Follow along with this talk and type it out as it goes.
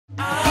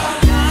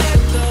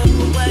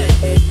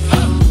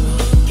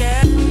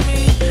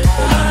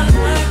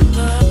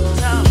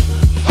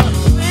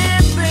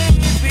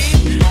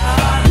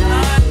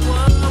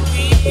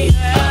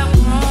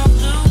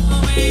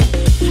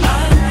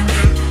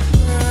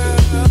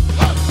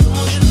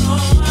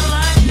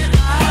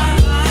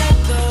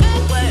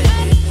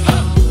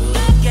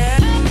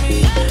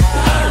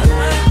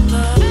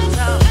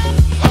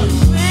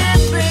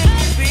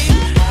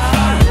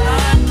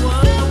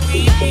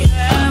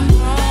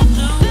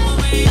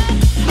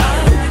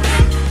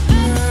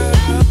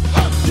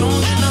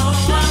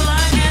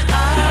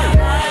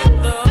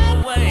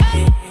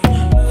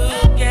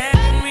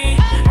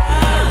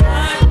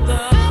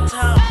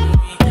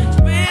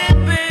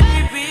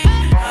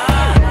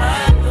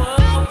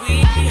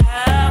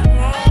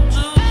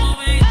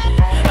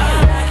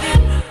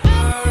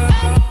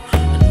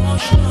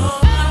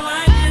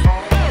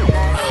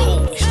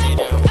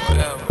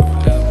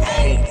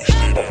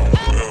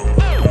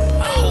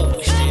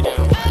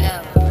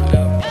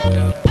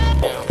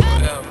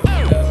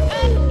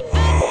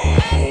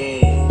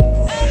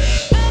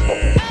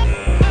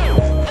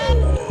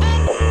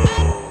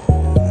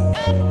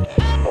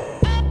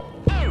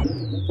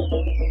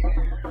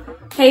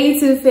Hey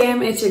YouTube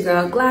fam, it's your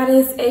girl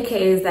Gwladys,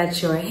 aka Is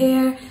That Your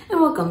Hair, and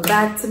welcome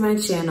back to my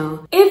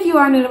channel. If you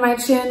are new to my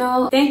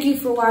channel, thank you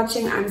for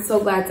watching. I'm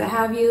so glad to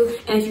have you.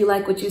 And if you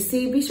like what you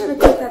see, be sure to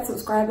click that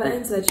subscribe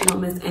button so that you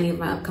don't miss any of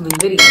my upcoming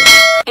videos.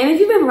 And if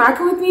you've been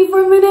rocking with me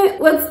for a minute,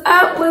 what's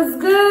up, what's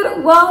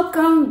good?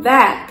 Welcome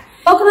back.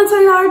 Welcome to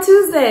 $20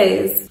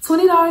 Tuesdays.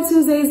 $20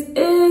 Tuesdays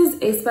is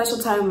a special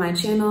time on my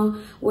channel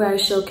where I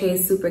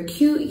showcase super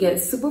cute yet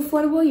super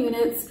affordable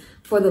units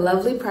for the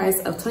lovely price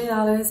of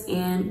 $20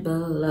 and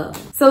below.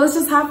 So let's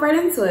just hop right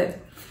into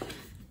it.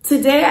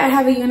 Today I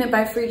have a unit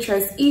by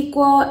Freetress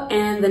Equal,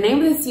 and the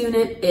name of this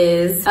unit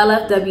is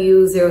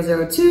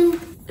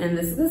LFW002. And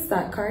this is the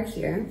stock card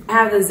here. I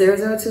have the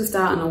 002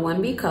 style in a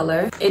 1B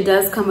color. It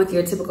does come with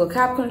your typical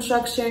cap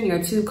construction,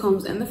 your 2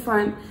 combs in the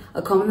front,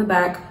 a comb in the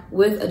back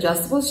with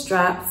adjustable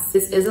straps.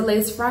 This is a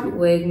lace front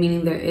wig,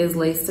 meaning there is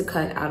lace to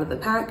cut out of the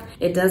pack.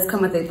 It does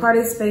come with a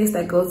party space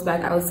that goes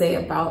back, I would say,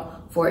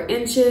 about 4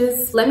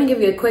 inches. Let me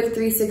give you a quick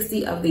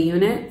 360 of the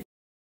unit.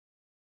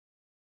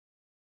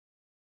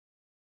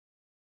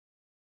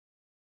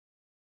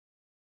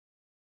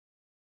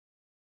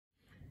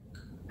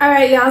 All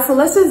right, y'all, so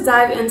let's just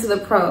dive into the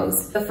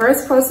pros. The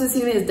first pro to this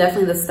unit is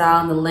definitely the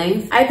style and the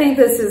length. I think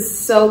this is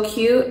so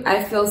cute.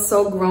 I feel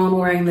so grown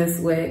wearing this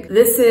wig.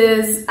 This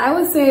is, I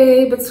would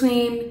say,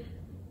 between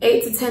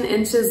 8 to 10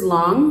 inches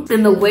long,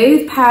 and the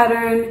wave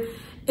pattern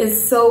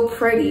is so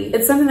pretty.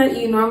 It's something that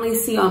you normally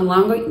see on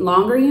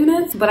longer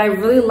units, but I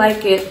really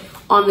like it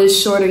on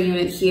this shorter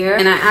unit here.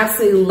 And I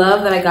absolutely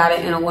love that I got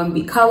it in a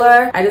 1B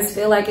color. I just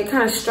feel like it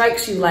kind of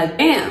strikes you like,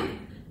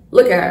 bam,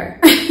 look at her.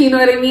 You know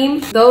what I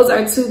mean? Those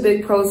are 2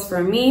 big pros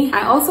for me.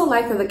 I also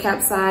like that the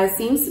cap size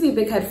seems to be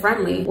big head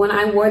friendly. When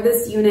I wore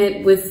this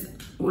unit with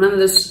one of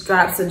the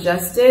straps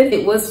adjusted,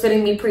 it was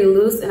fitting me pretty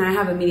loose, and I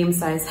have a medium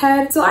sized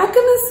head. So I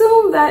can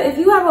assume that if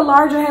you have a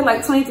larger head,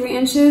 like 23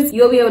 inches,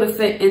 you'll be able to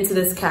fit into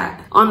this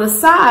cap. On the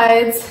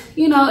sides,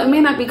 you know, it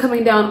may not be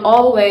coming down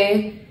all the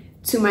way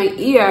to my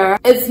ear.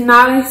 It's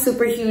not a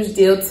super huge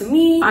deal to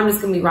me. I'm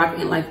just gonna be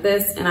rocking it like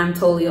this, and I'm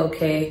totally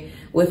okay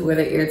with where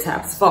the ear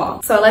taps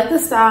fall. So I like the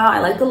style, I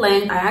like the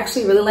length, I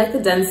actually really like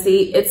the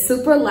density. It's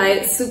super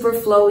light, super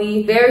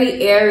flowy,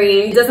 very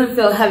airy. It doesn't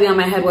feel heavy on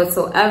my head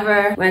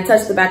whatsoever. When I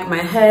touch the back of my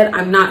head,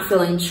 I'm not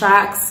feeling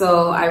tracked,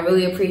 so I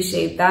really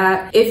appreciate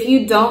that. If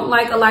you don't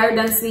like a lighter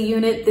density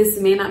unit, this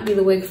may not be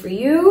the wig for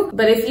you.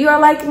 But if you are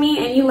like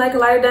me and you like a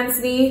lighter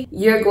density,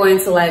 you're going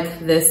to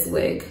like this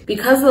wig.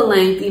 Because of the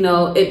length, you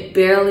know, it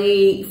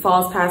barely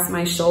falls past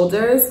my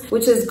shoulders,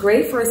 which is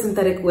great for a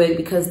synthetic wig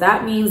because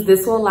that means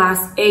this will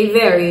last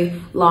a very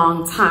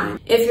long time.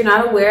 If you're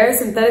not aware,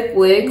 synthetic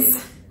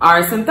wigs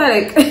are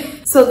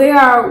synthetic. So they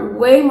are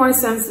way more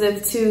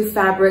sensitive to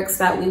fabrics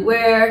that we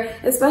wear,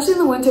 especially in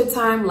the winter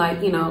time,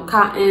 like, you know,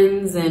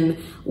 cottons and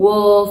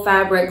wool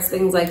fabrics,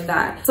 things like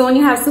that. So when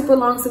you have super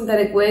long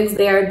synthetic wigs,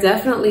 they are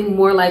definitely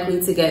more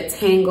likely to get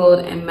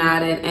tangled and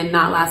matted and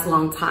not last a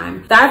long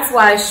time. That's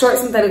why short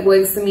synthetic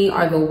wigs to me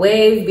are the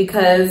wave,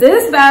 because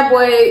this bad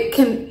boy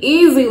can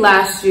easily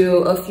last you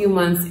a few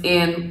months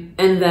and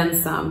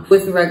then some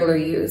with regular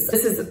use.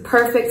 This is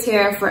perfect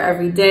hair for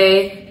every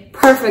day.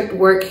 Perfect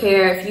work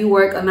hair if you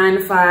work a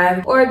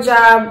 9-to-5 or a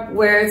job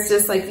where it's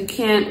just like you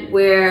can't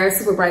wear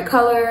super bright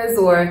colors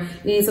or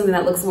you need something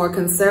that looks more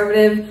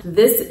conservative.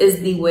 This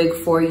is the wig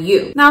for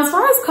you. Now, as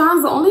far as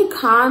cons, the only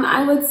con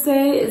I would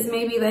say is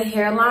maybe the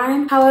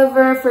hairline.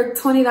 However, for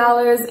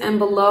 $20 and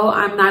below,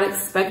 I'm not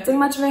expecting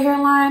much of a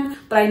hairline,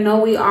 but I know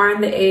we are in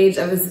the age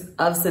of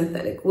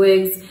synthetic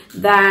wigs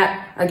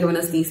that are giving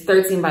us these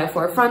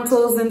 13x4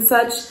 frontals and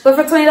such. But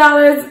for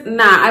 $20,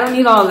 nah, I don't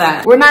need all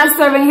that. We're not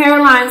serving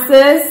hairline,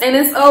 sis. And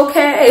it's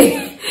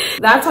okay.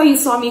 That's why you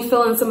saw me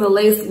fill in some of the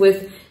lace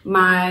with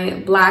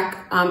my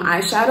black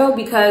eyeshadow,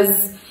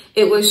 because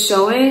it was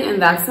showing and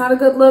that's not a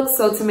good look.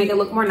 So to make it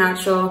look more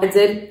natural, I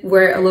did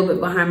wear it a little bit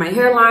behind my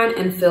hairline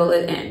and fill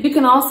it in. You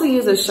can also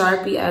use a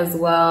Sharpie as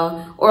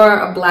well, or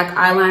a black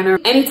eyeliner.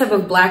 Any type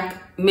of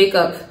black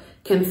makeup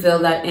can fill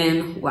that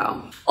in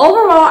well.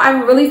 Overall,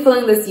 I'm really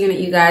feeling this unit,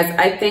 you guys.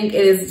 I think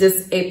it is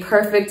just a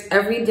perfect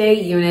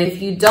everyday unit.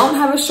 If you don't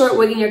have a short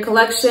wig in your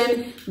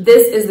collection,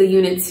 this is the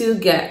unit to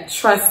get.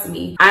 Trust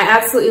me. I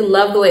absolutely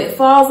love the way it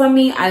falls on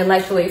me. I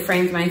like the way it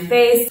frames my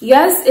face.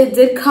 Yes, it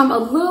did come a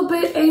little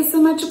bit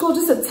asymmetrical,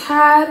 just a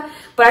tad,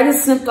 but I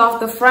just snipped off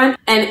the front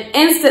and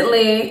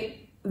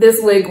instantly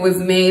this wig was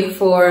made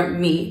for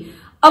me.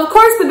 Of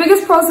course, the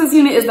biggest pro to this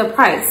unit is the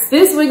price.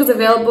 This wig is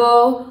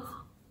available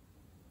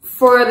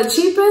for the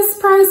cheapest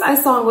price I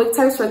saw on Wig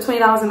Types for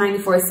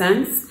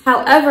 $20.94.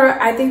 However,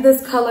 I think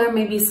this color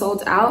may be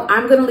sold out.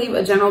 I'm gonna leave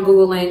a general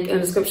Google link in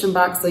the description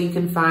box so you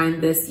can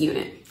find this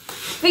unit.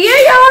 But yeah,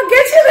 y'all,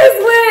 get you this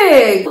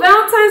wig.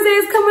 Valentine's Day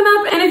is coming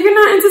up, and if you're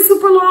not into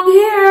super long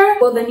hair,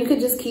 well, then you could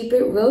just keep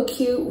it real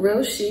cute,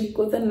 real chic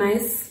with a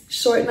nice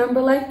short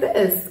number like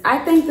this. I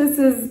think this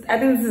is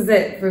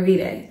it for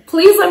V-Day.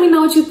 Please let me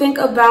know what you think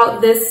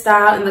about this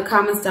style in the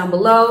comments down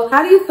below.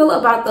 How do you feel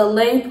about the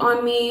length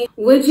on me?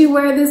 Would you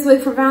wear this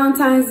wig for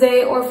Valentine's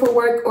Day or for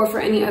work or for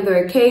any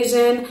other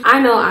occasion? I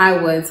know I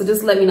would, so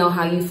just let me know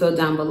how you feel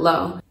down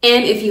below.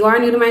 And if you are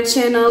new to my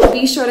channel,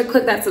 be sure to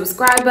click that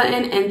subscribe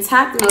button and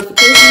tap the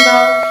notification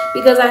bell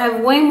because I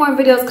have way more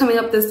videos coming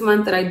up this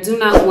month that I do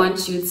not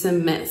want you to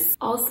miss.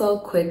 Also,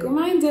 quick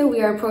reminder,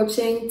 we are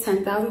approaching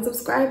 10,000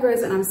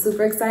 subscribers and I'm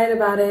super excited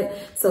about it.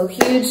 So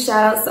huge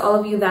shout outs to all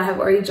of you that have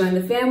already joined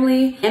the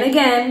family. And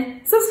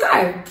again,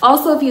 subscribe.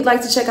 Also, if you'd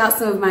like to check out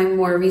some of my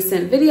more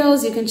recent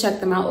videos, you can check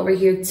them out over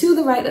here to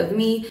the right of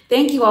me.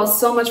 Thank you all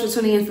so much for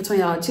tuning in for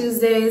 $20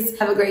 Tuesdays.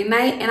 Have a great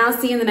night and I'll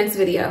see you in the next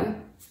video.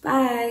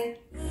 Bye.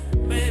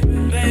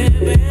 Baby,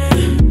 baby,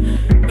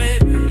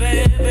 baby,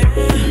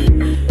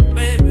 baby.